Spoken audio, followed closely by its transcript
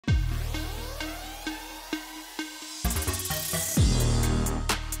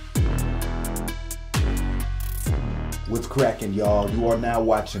What's cracking, y'all? You are now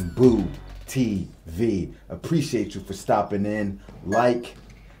watching BuT TV. Appreciate you for stopping in. Like,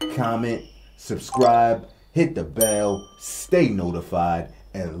 comment, subscribe, hit the bell, stay notified,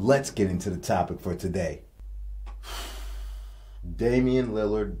 and let's get into the topic for today. Damian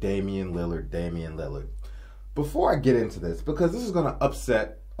Lillard, Damian Lillard, Damian Lillard. Before I get into this, because this is going to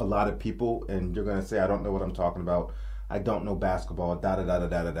upset a lot of people, and you're going to say, I don't know what I'm talking about. I don't know basketball,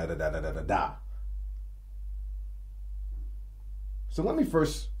 da-da-da-da-da-da-da-da-da-da-da. So let me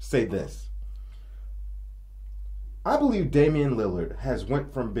first say this. I believe Damian Lillard has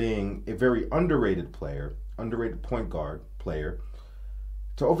went from being a very underrated player, underrated point guard player,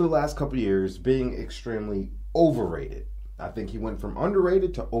 to over the last couple of years being extremely overrated. I think he went from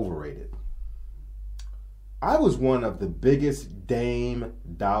underrated to overrated. I was one of the biggest Dame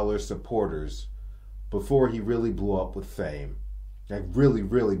dollar supporters before he really blew up with fame. Like really,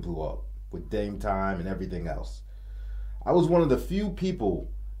 really blew up with Dame time and everything else. I was one of the few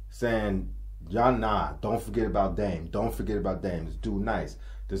people saying, y'all nah, don't forget about Dame. Don't forget about Dame. This dude nice.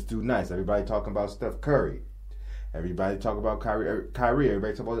 This dude nice. Everybody talking about Steph Curry. Everybody talking about Kyrie.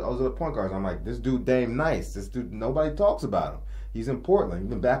 Everybody talking about all those other point guards. I'm like, this dude Dame nice. This dude, nobody talks about him. He's in Portland.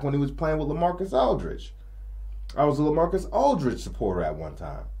 Even back when he was playing with LaMarcus Aldridge. I was a LaMarcus Aldridge supporter at one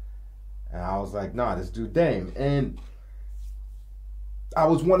time. And I was like, nah, this dude Dame. And I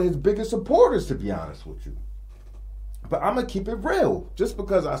was one of his biggest supporters, to be honest with you. But I'm going to keep it real. Just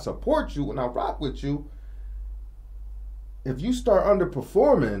because I support you and I rock with you, if you start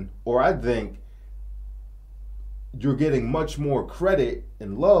underperforming, or I think you're getting much more credit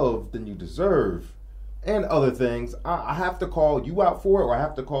and love than you deserve, and other things, I have to call you out for it, or I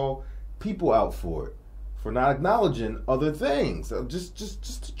have to call people out for it, for not acknowledging other things.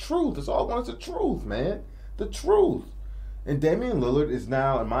 Just the truth. That's all I want is the truth, man. The truth. And Damian Lillard is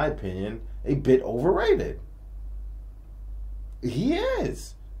now, in my opinion, a bit overrated. He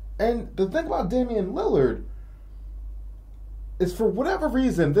is. And the thing about Damian Lillard is, for whatever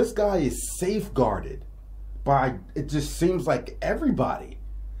reason, this guy is safeguarded by, it just seems like, everybody.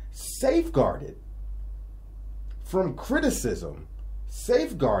 Safeguarded from criticism.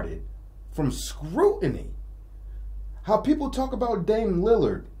 Safeguarded from scrutiny. How people talk about Dame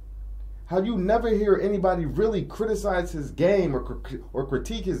Lillard. How you never hear anybody really criticize his game or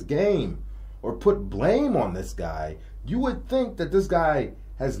critique his game or put blame on this guy. You would think that this guy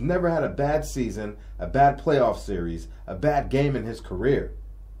has never had a bad season, a bad playoff series, a bad game in his career.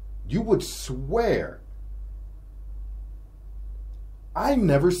 You would swear. I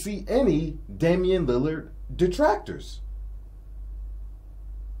never see any Damian Lillard detractors.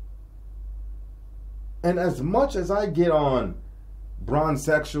 And as much as I get on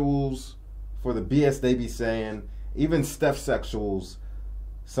bronzexuals for the BS they be saying, even Steph sexuals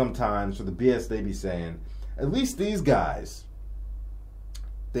sometimes for the BS they be saying, at least these guys,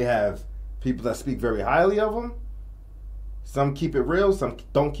 they have people that speak very highly of them. Some keep it real, some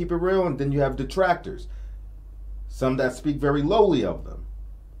don't keep it real, and then you have detractors. Some that speak very lowly of them,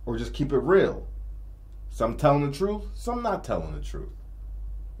 or just keep it real. Some telling the truth, some not telling the truth.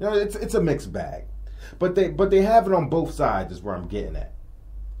 You know, it's a mixed bag. But they have it on both sides is where I'm getting at.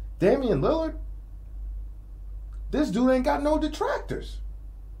 Damian Lillard, this dude ain't got no detractors.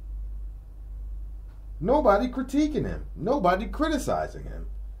 Nobody critiquing him. Nobody criticizing him.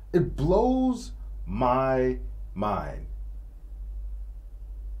 It blows my mind.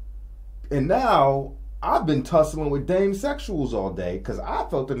 And now I've been tussling with Dame sexuals all day because I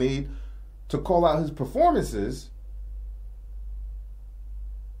felt the need to call out his performances.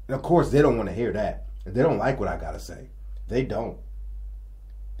 And of course, they don't want to hear that. They don't like what I got to say. They don't.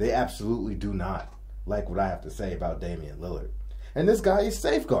 They absolutely do not like what I have to say about Damian Lillard. And this guy is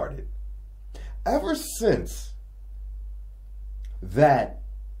safeguarded. Ever since that,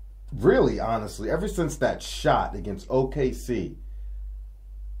 really, honestly, ever since that shot against OKC,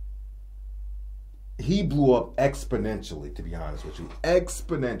 he blew up exponentially, to be honest with you.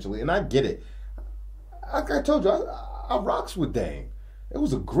 Exponentially. And I get it. Like I told you, I rocks with Dame. It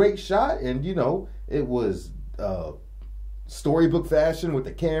was a great shot, and, you know, it was storybook fashion with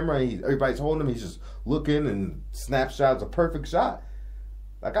the camera. Everybody's holding him. He's just looking, and snapshot's a perfect shot.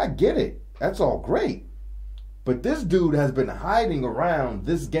 Like, I get it. That's all great. But this dude has been hiding around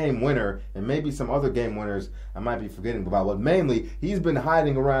this game winner and maybe some other game winners I might be forgetting about. But mainly, he's been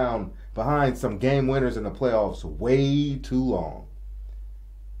hiding around behind some game winners in the playoffs way too long.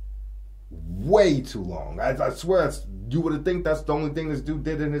 Way too long. I swear, you would think that's the only thing this dude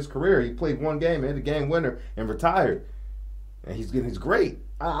did in his career. He played one game, hit a game winner, and retired. And he's great.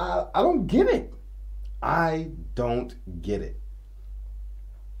 I don't get it. I don't get it.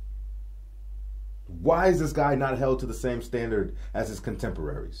 Why is this guy not held to the same standard as his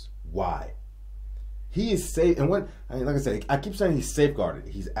contemporaries? Why? He is safe, and like I said, I keep saying he's safeguarded.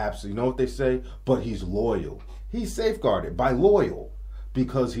 He's absolutely, you know what they say? But he's loyal. He's safeguarded by LoYaL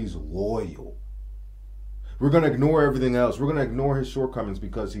because he's loyal. We're going to ignore everything else. We're going to ignore his shortcomings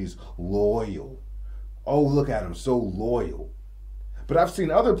because he's loyal. Oh, look at him, so loyal. But I've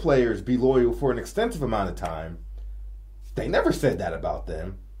seen other players be loyal for an extensive amount of time. They never said that about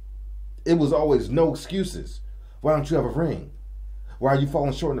them. It was always no excuses. Why don't you have a ring? Why are you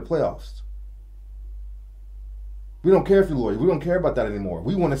falling short in the playoffs? We don't care if you're loyal. We don't care about that anymore.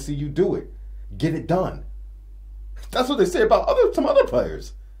 We want to see you do it. Get it done. That's what they say about some other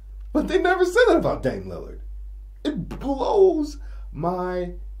players. But they never said that about Dame Lillard. It blows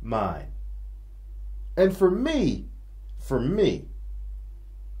my mind. And for me,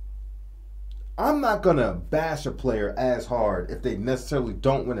 I'm not going to bash a player as hard if they necessarily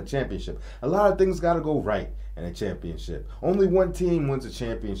don't win a championship. A lot of things got to go right in a championship. Only one team wins a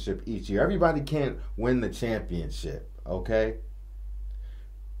championship each year. Everybody can't win the championship, okay?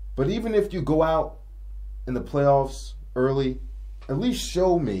 But even if you go out in the playoffs early, at least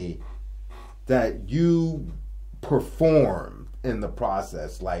show me that you perform in the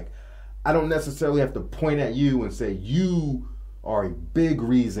process. Like, I don't necessarily have to point at you and say you are a big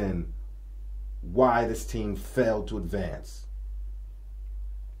reason why this team failed to advance.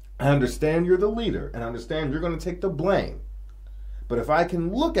 I understand you're the leader, and I understand you're going to take the blame. But if I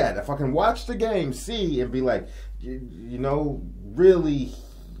can look at it, if I can watch the game, see, and be like, you know, really,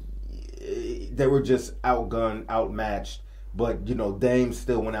 they were just outgunned, outmatched, but, you know, Dame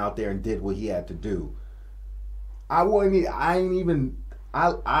still went out there and did what he had to do. I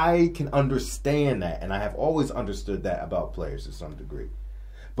can understand that, and I have always understood that about players to some degree.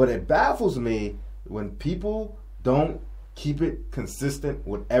 But it baffles me when people don't keep it consistent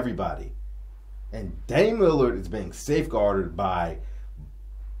with everybody. And Dame Lillard is being safeguarded but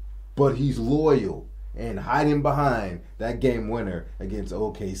he's loyal and hiding behind that game winner against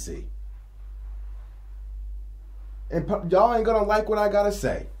OKC. And y'all ain't gonna like what I gotta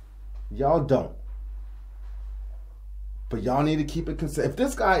say. Y'all don't. But y'all need to keep it consistent. If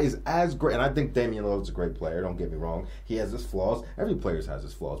this guy is as great, and I think Damian Lillard's a great player, don't get me wrong. He has his flaws. Every player has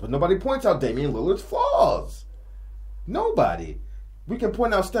his flaws. But nobody points out Damian Lillard's flaws. Nobody. We can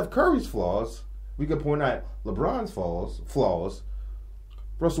point out Steph Curry's flaws. We can point out LeBron's flaws.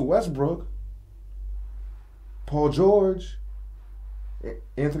 Russell Westbrook. Paul George.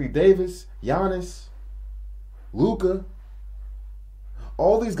 Anthony Davis. Giannis. Luka.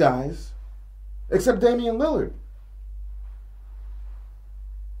 All these guys. Except Damian Lillard.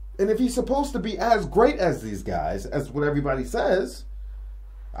 And if he's supposed to be as great as these guys, as what everybody says,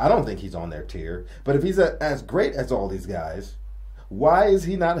 I don't think he's on their tier. But if he's as great as all these guys, why is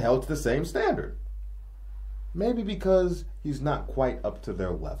he not held to the same standard? Maybe because he's not quite up to their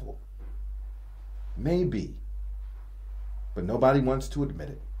level. Maybe. But nobody wants to admit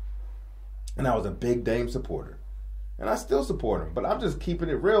it. And I was a big Dame supporter. And I still support him. But I'm just keeping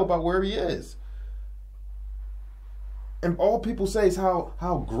it real about where he is. And all people say is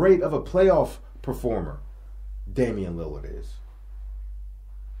how great of a playoff performer Damian Lillard is.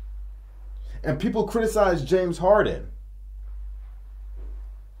 And people criticize James Harden.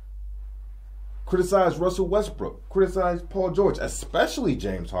 Criticize Russell Westbrook. Criticize Paul George. Especially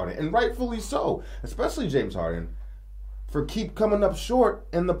James Harden. And rightfully so. Especially James Harden. For keep coming up short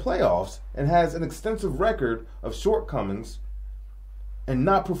in the playoffs. And has an extensive record of shortcomings. And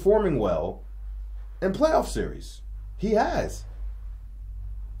not performing well in playoff series. He has.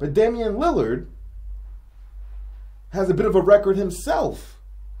 But Damian Lillard has a bit of a record himself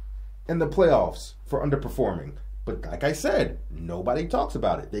in the playoffs for underperforming. But like I said, nobody talks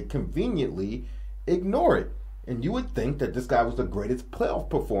about it. They conveniently ignore it. And you would think that this guy was the greatest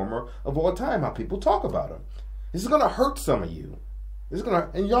playoff performer of all time, how people talk about him. This is going to hurt some of you.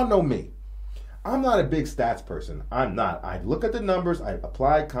 And y'all know me. I'm not a big stats person. I'm not. I look at the numbers, I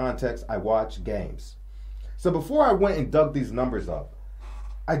apply context, I watch games. So before I went and dug these numbers up,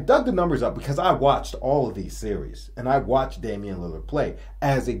 I dug the numbers up because I watched all of these series. And I watched Damian Lillard play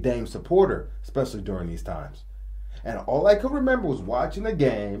as a Dame supporter, especially during these times. And all I could remember was watching the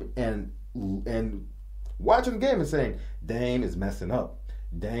game and watching the game and saying, Dame is messing up.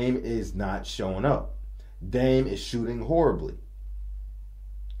 Dame is not showing up. Dame is shooting horribly.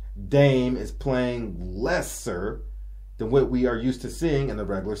 Dame is playing lesser than what we are used to seeing in the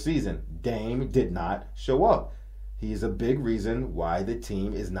regular season. Dame did not show up. He is a big reason why the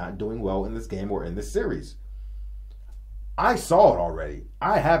team is not doing well in this game or in this series. I saw it already.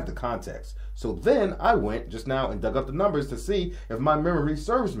 I have the context. So then I went just now and dug up the numbers to see if my memory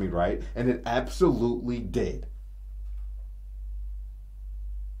serves me right, and it absolutely did.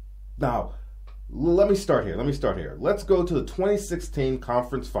 Now, let me start here. Let's go to the 2016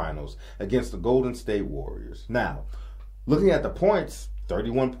 conference finals against the Golden State Warriors. Now, looking at the points,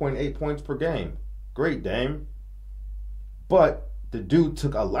 31.8 points per game. Great, Dame. But the dude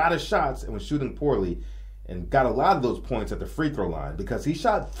took a lot of shots and was shooting poorly and got a lot of those points at the free throw line because he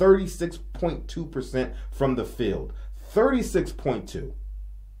shot 36.2% from the field. 36.2.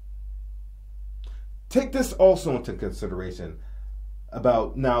 Take this also into consideration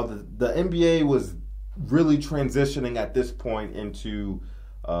about now the NBA was really transitioning at this point into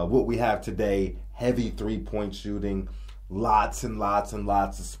what we have today, heavy three-point shooting, lots and lots and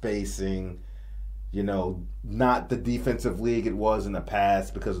lots of spacing, you know, not the defensive league it was in the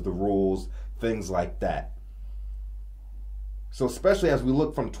past because of the rules, things like that. So especially as we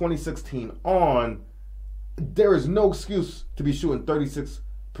look from 2016 on, there is no excuse to be shooting 36%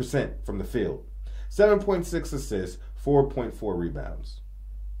 from the field. 7.6 assists, 4.4 rebounds.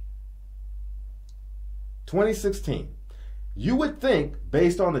 2016. You would think,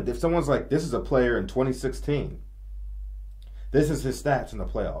 based on if someone's like, this is a player in 2016, this is his stats in the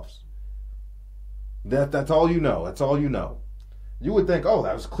playoffs. That's all you know. That's all you know. You would think, oh,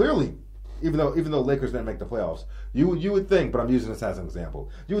 that was clearly, even though Lakers didn't make the playoffs, you would think, but I'm using this as an example,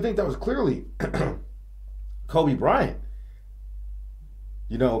 you would think that was clearly Kobe Bryant.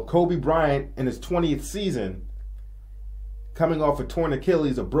 You know, Kobe Bryant in his 20th season, coming off a torn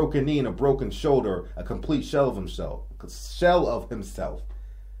Achilles, a broken knee, and a broken shoulder, a complete shell of himself.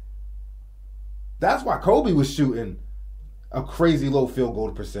 That's why Kobe was shooting a crazy low field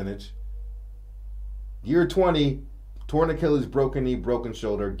goal percentage. Year 20, torn Achilles, broken knee, broken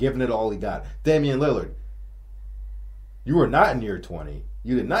shoulder, giving it all he got. Damian Lillard, you were not in year 20.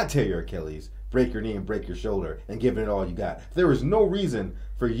 You did not tear your Achilles, break your knee, and break your shoulder, and giving it all you got. There is no reason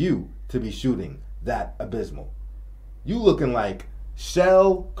for you to be shooting that abysmal. You looking like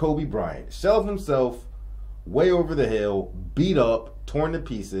shell Kobe Bryant. Shell of himself, way over the hill, beat up, torn to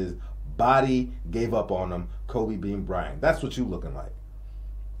pieces, body gave up on him, Kobe being Bryant. That's what you looking like.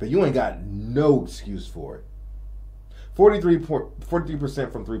 But you ain't got no excuse for it.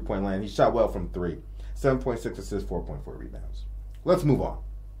 43% from three-point land. He shot well from three. 7.6 assists, 4.4 rebounds. Let's move on.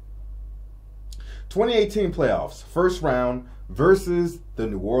 2018 playoffs, first round versus the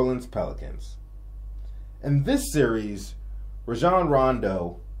New Orleans Pelicans. In this series, Rajon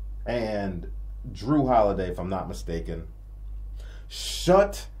Rondo and Drew Holiday, if I'm not mistaken,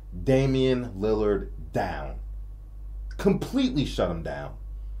 shut Damian Lillard down. Completely shut him down.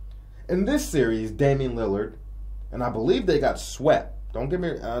 In this series, Damian Lillard, and I believe they got swept.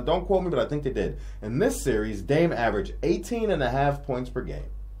 Don't quote me, but I think they did. In this series, Dame averaged 18.5 points per game.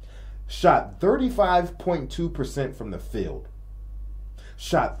 Shot 35.2% from the field.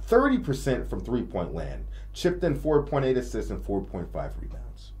 Shot 30% from three-point land. Chipped in 4.8 assists and 4.5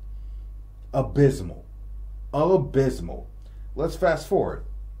 rebounds. Abysmal. Abysmal. Let's fast forward.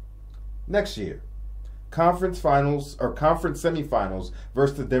 Next year, conference finals or conference semifinals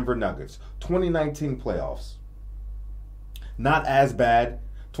versus the Denver Nuggets. 2019 playoffs. Not as bad.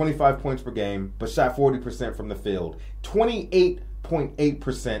 25 points per game, but shot 40% from the field.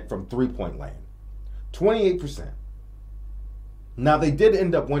 28.8% from three-point land. 28%. Now they did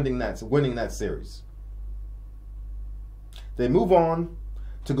end up winning that series. They move on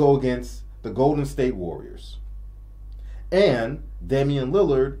to go against the Golden State Warriors. And Damian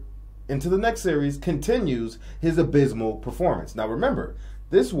Lillard, into the next series, continues his abysmal performance. Now remember,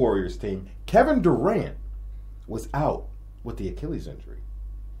 this Warriors team, Kevin Durant was out with the Achilles injury.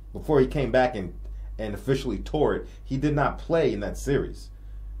 Before he came back and officially tore it, he did not play in that series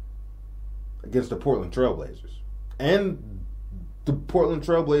against the Portland Trailblazers. And the Portland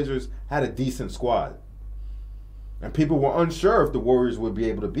Trailblazers had a decent squad. And people were unsure if the Warriors would be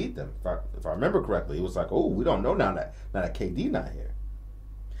able to beat them. If I remember correctly, it was like, oh, we don't know now that KD not here.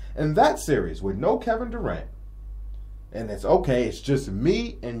 In that series, with no Kevin Durant, and it's okay, it's just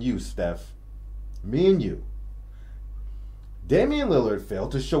me and you, Steph. Me and you. Damian Lillard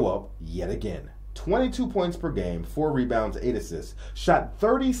failed to show up yet again. 22 points per game, 4 rebounds, 8 assists. Shot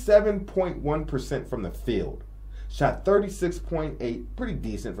 37.1% from the field. Shot 36.8, pretty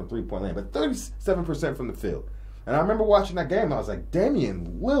decent from three-point land, but 37% from the field. And I remember watching that game, I was like,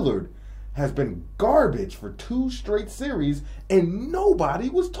 Damian Lillard has been garbage for 2 straight series, and nobody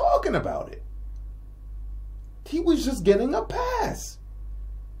was talking about it. He was just getting a pass.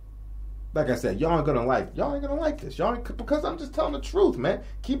 Like I said, y'all ain't gonna like this. Because I'm just telling the truth, man.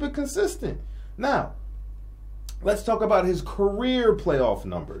 Keep it consistent. Now, Let's talk about his career playoff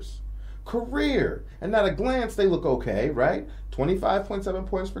numbers. Career. And at a glance, they look okay, right? 25.7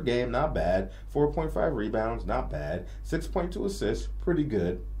 points per game, not bad. 4.5 rebounds, not bad. 6.2 assists, pretty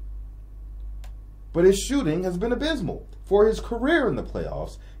good. But his shooting has been abysmal. For his career in the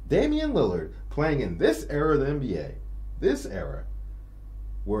playoffs, Damian Lillard, playing in this era of the NBA, this era,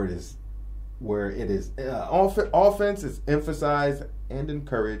 where it is offense is emphasized and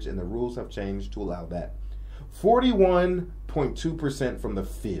encouraged, and the rules have changed to allow that. 41.2% from the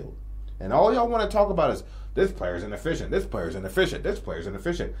field. And all y'all want to talk about is, this player's inefficient, this player's inefficient, this player's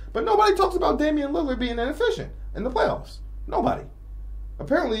inefficient. But nobody talks about Damian Lillard being inefficient in the playoffs. Nobody.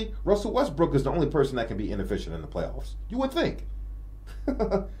 Apparently, Russell Westbrook is the only person that can be inefficient in the playoffs. You would think.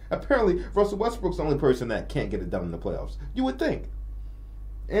 Apparently, Russell Westbrook's the only person that can't get it done in the playoffs. You would think.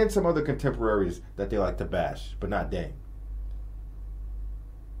 And some other contemporaries that they like to bash, but not Dame.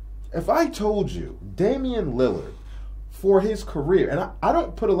 If I told you Damian Lillard, for his career, and I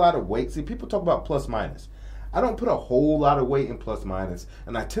don't put a lot of weight. See, people talk about plus minus. I don't put a whole lot of weight in plus minus,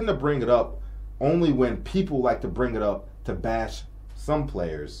 and I tend to bring it up only when people like to bring it up to bash some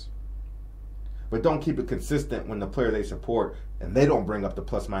players, but don't keep it consistent when the player they support, and they don't bring up the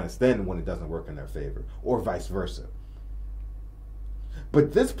plus minus then when it doesn't work in their favor, or vice versa.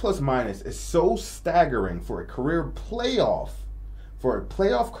 But this plus minus is so staggering for a career playoff, for a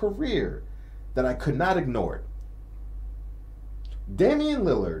playoff career, that I could not ignore it. Damian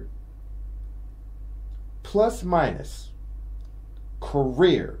Lillard, plus minus,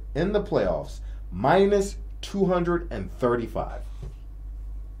 career in the playoffs, minus 235.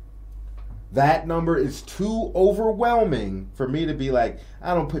 That number is too overwhelming for me to be like,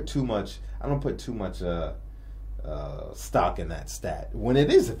 I don't put too much stock in that stat. When it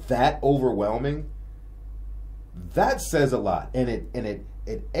is that overwhelming, that says a lot, and it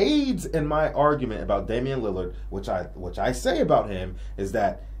aids in my argument about Damian Lillard, which I say about him is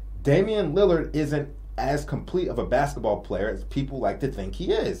that Damian Lillard isn't as complete of a basketball player as people like to think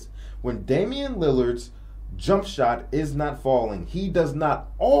he is. When Damian Lillard's jump shot is not falling, he does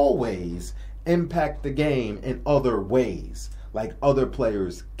not always impact the game in other ways like other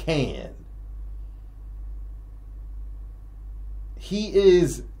players can. He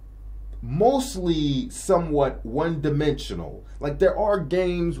is mostly somewhat one-dimensional. Like, there are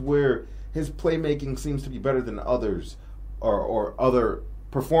games where his playmaking seems to be better than others, or other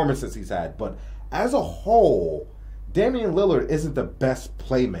performances he's had. But as a whole, Damian Lillard isn't the best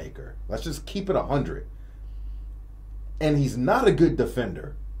playmaker. Let's just keep it 100. And he's not a good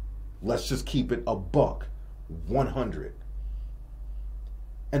defender. Let's just keep it a buck, 100.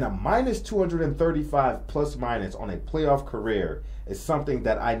 And a minus 235 plus minus on a playoff career is something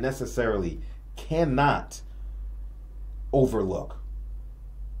that I necessarily cannot overlook.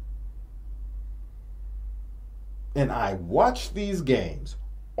 And I watched these games,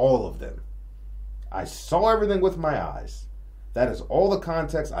 all of them. I saw everything with my eyes. That is all the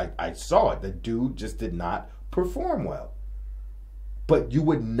context. I saw it. The dude just did not perform well. But you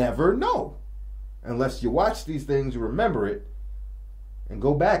would never know. Unless you watch these things, you remember it, and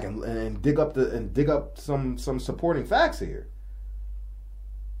go back and dig up some supporting facts here.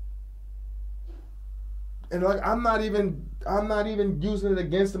 And like, I'm not even using it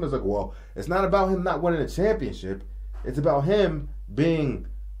against him as like, well, it's not about him not winning a championship. It's about him being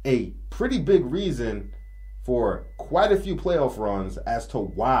a pretty big reason for quite a few playoff runs as to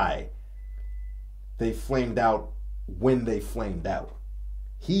why they flamed out when they flamed out.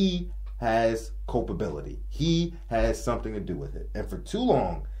 He has culpability. He has something to do with it. And for too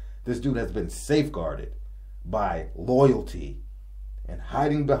long, this dude has been safeguarded by loyalty and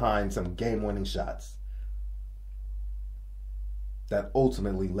hiding behind some game-winning shots that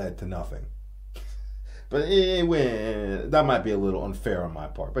ultimately led to nothing. But that might be a little unfair on my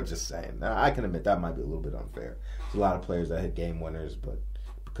part, but just saying. Now, I can admit that might be a little bit unfair. There's a lot of players that hit game winners, but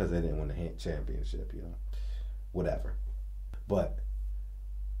because they didn't win the championship, whatever. But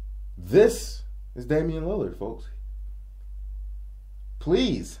this is Damian Lillard, folks.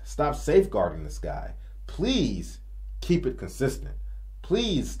 Please stop safeguarding this guy. Please keep it consistent.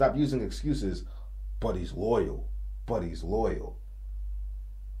 Please stop using excuses, but he's loyal. But he's loyal.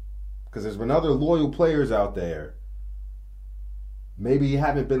 Because there's been other loyal players out there. Maybe you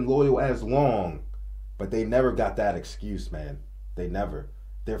haven't been loyal as long, but they never got that excuse, man. They never.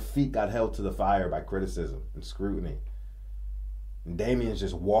 Their feet got held to the fire by criticism and scrutiny. And Damian's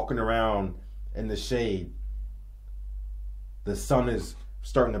just walking around in the shade. The sun is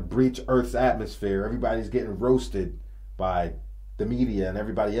starting to breach Earth's atmosphere. Everybody's getting roasted by the media and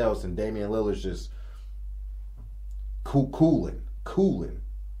everybody else. And Damian Lillard's just cooling.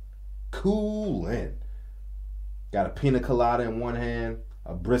 Got a pina colada in one hand,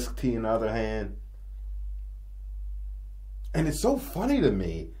 a brisk tea in the other hand. And it's so funny to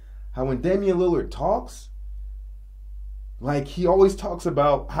me how when Damian Lillard talks, like he always talks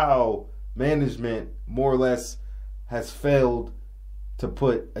about how management more or less has failed to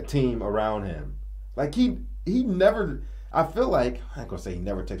put a team around him. Like he never, I feel like, I ain't gonna say he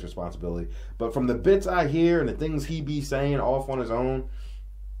never takes responsibility, but from the bits I hear and the things he be saying off on his own,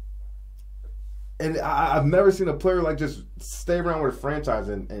 and I've never seen a player like just stay around with a franchise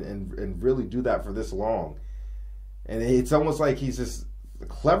and really do that for this long. And it's almost like he's just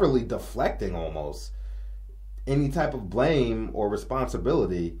cleverly deflecting almost any type of blame or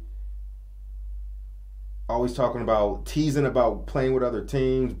responsibility. Always talking about, teasing about playing with other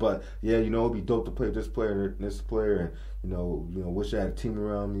teams, but yeah, you know, it'd be dope to play with this player and this player, and you know, wish I had a team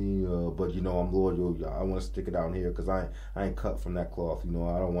around me, but you know, I'm loyal. I want to stick it down here because I ain't cut from that cloth. You know,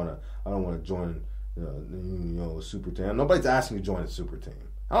 I don't want to join, a super team. Nobody's asking you to join a super team.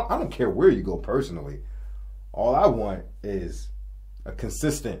 I don't care where you go personally. All I want is a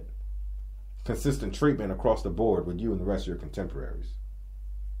consistent treatment across the board with you and the rest of your contemporaries.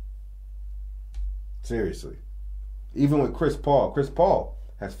 Seriously. Even with Chris Paul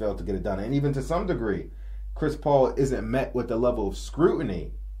has failed to get it done. And even to some degree, Chris Paul isn't met with the level of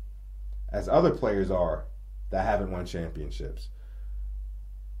scrutiny as other players are that haven't won championships.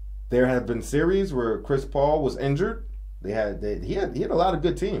 There have been series where Chris Paul was injured. He had a lot of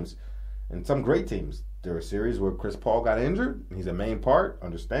good teams and some great teams. There were series where Chris Paul got injured. He's a main part,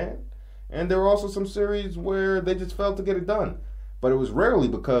 understand. And there were also some series where they just failed to get it done. But it was rarely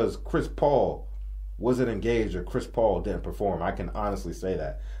because Chris Paul wasn't engaged or Chris Paul didn't perform. I can honestly say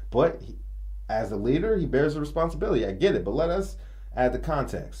that. But as a leader, he bears the responsibility. I get it, but let us add the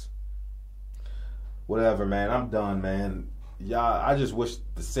context. Whatever, man. I'm done, man. Y'all, I just wish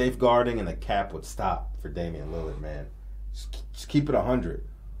the safeguarding and the cap would stop for Damian Lillard, man. Just keep it 100.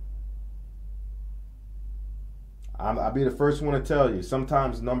 I'll be the first one to tell you,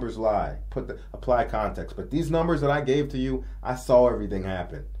 sometimes numbers lie. Apply context. But these numbers that I gave to you, I saw everything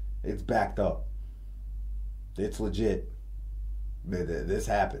happen. It's backed up. It's legit. This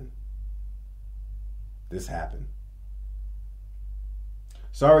happened. This happened.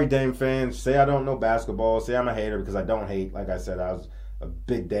 Sorry, Dame fans. Say I don't know basketball. Say I'm a hater because I don't hate. Like I said, I was a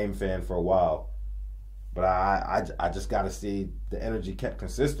big Dame fan for a while. But I just got to see the energy kept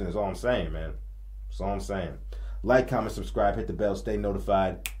consistent is all I'm saying, man. That's all I'm saying. Like, comment, subscribe, hit the bell, stay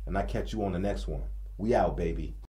notified, and I'll catch you on the next one. We out, baby.